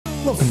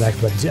Welcome back,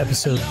 everybody, to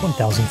episode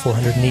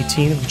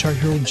 1418 of Guitar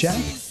Hero Jet.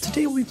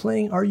 Today we'll be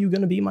playing Are You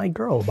Gonna Be My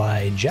Girl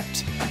by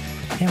Jet,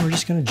 and we're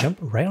just gonna jump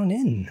right on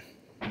in.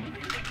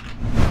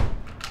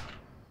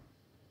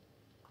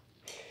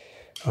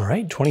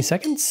 Alright, 20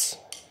 seconds.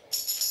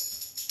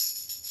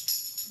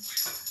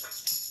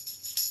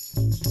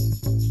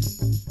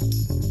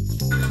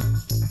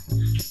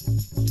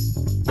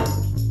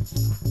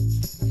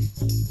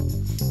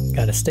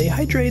 Gotta stay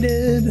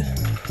hydrated.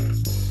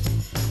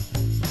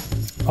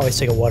 Always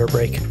take a water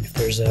break if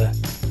there's a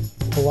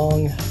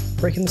long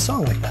break in the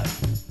song like that.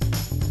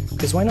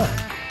 Because why not?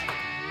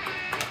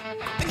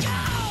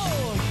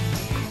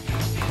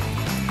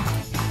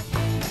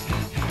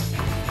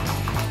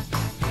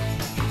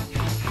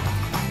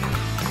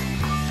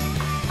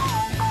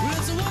 Well,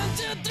 it's a 1,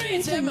 2, 3,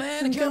 and take my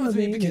hand and come with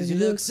me because you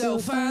look so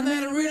fine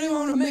that I really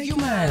want to make you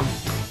mine.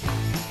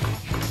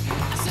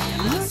 I say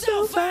you look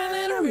so fine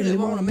that I really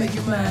want to make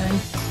you mine.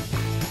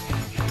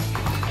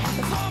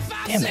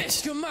 Damn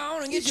it. Come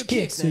on and get your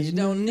kicks, and you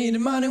don't need the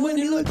money when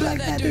you look like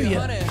that, do you,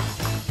 honey?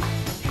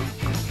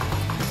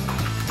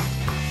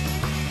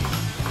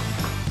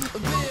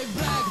 Big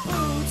black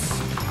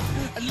boots,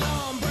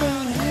 long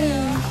brown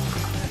hair.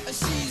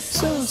 She's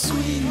so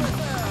sweet with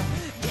her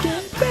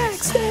get back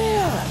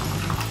stare.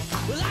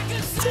 Well, I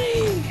can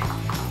see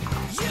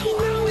you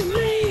know with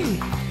me,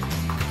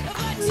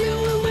 but you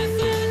were with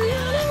the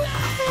other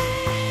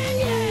man,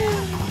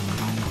 yeah.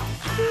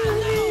 I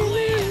know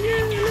we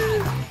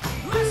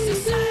much to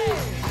say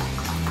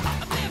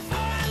before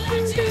I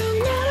let you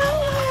get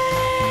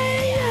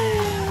away,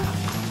 yeah.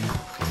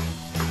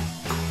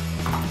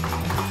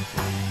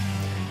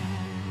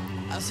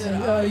 I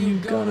said, are you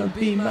gonna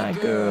be my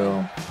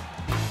girl?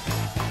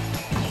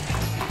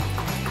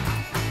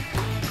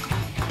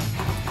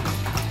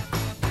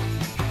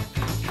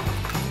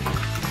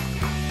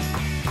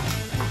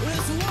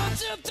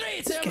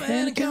 Take my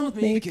hand and come with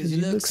me, cause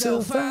you look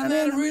so fine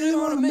that I really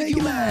wanna make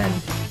you mine.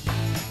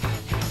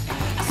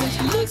 I said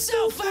you look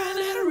so fine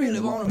that I really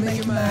wanna make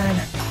you mine.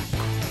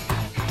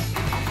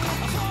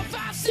 4,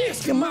 5,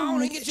 6, come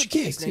on and get your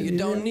kicks. Now you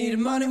don't need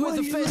money with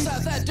a face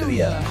like that, do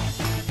ya?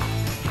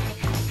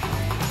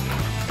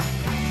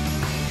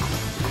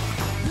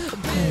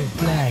 Big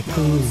black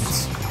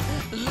boots,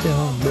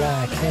 long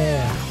black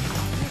hair.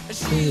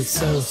 She's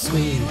so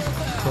sweet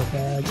with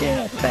her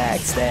get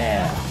back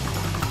stare.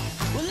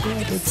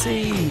 I could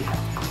see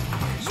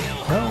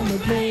home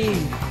with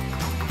me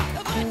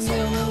and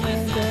you're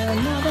with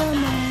another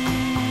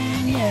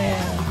man,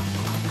 yeah.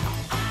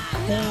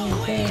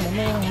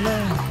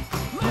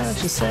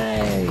 What you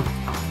say?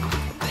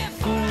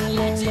 Before I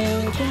let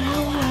you go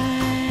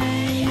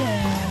away,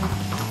 yeah.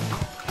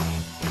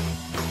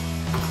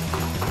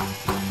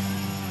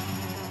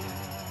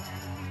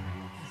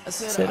 I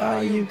Said,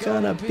 are you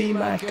gonna be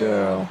my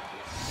girl?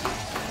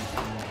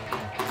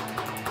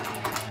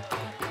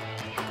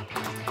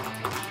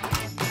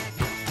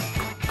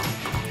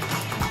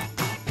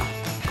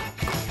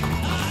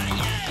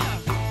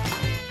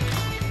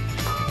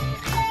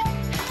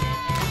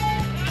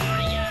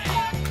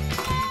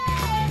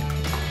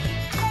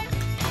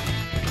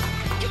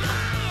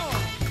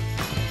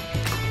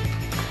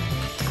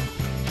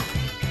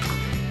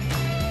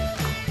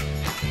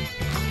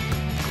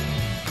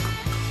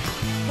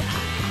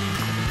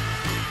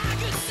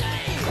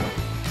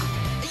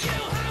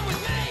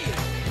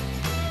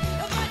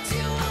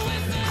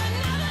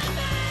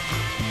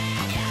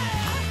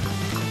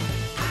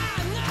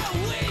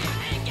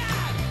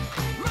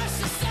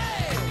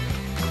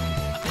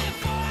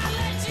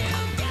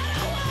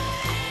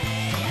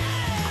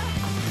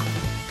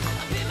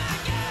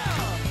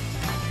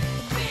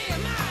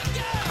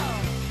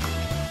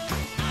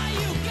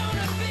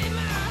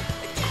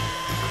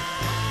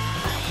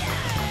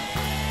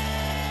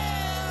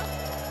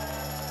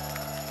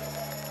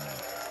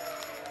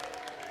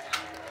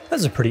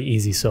 That's a pretty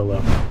easy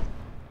solo.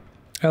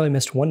 I only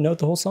missed one note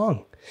the whole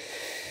song.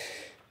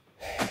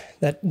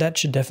 That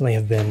should definitely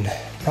have been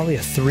probably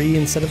a 3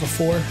 instead of a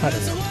 4. I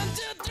don't know.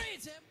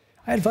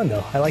 I had fun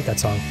though. I like that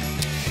song.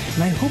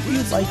 And I hope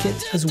you like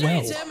it as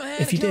well.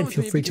 If you did,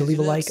 feel free to leave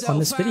a like on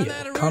this video,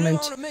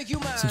 comment,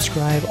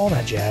 subscribe, all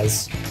that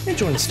jazz. And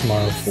join us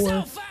tomorrow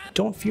for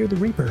Don't Fear the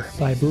Reaper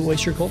by Blue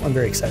Oyster Cult. I'm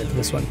very excited for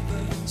this one.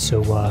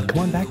 So come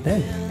on back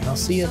then, and I'll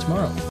see you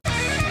tomorrow.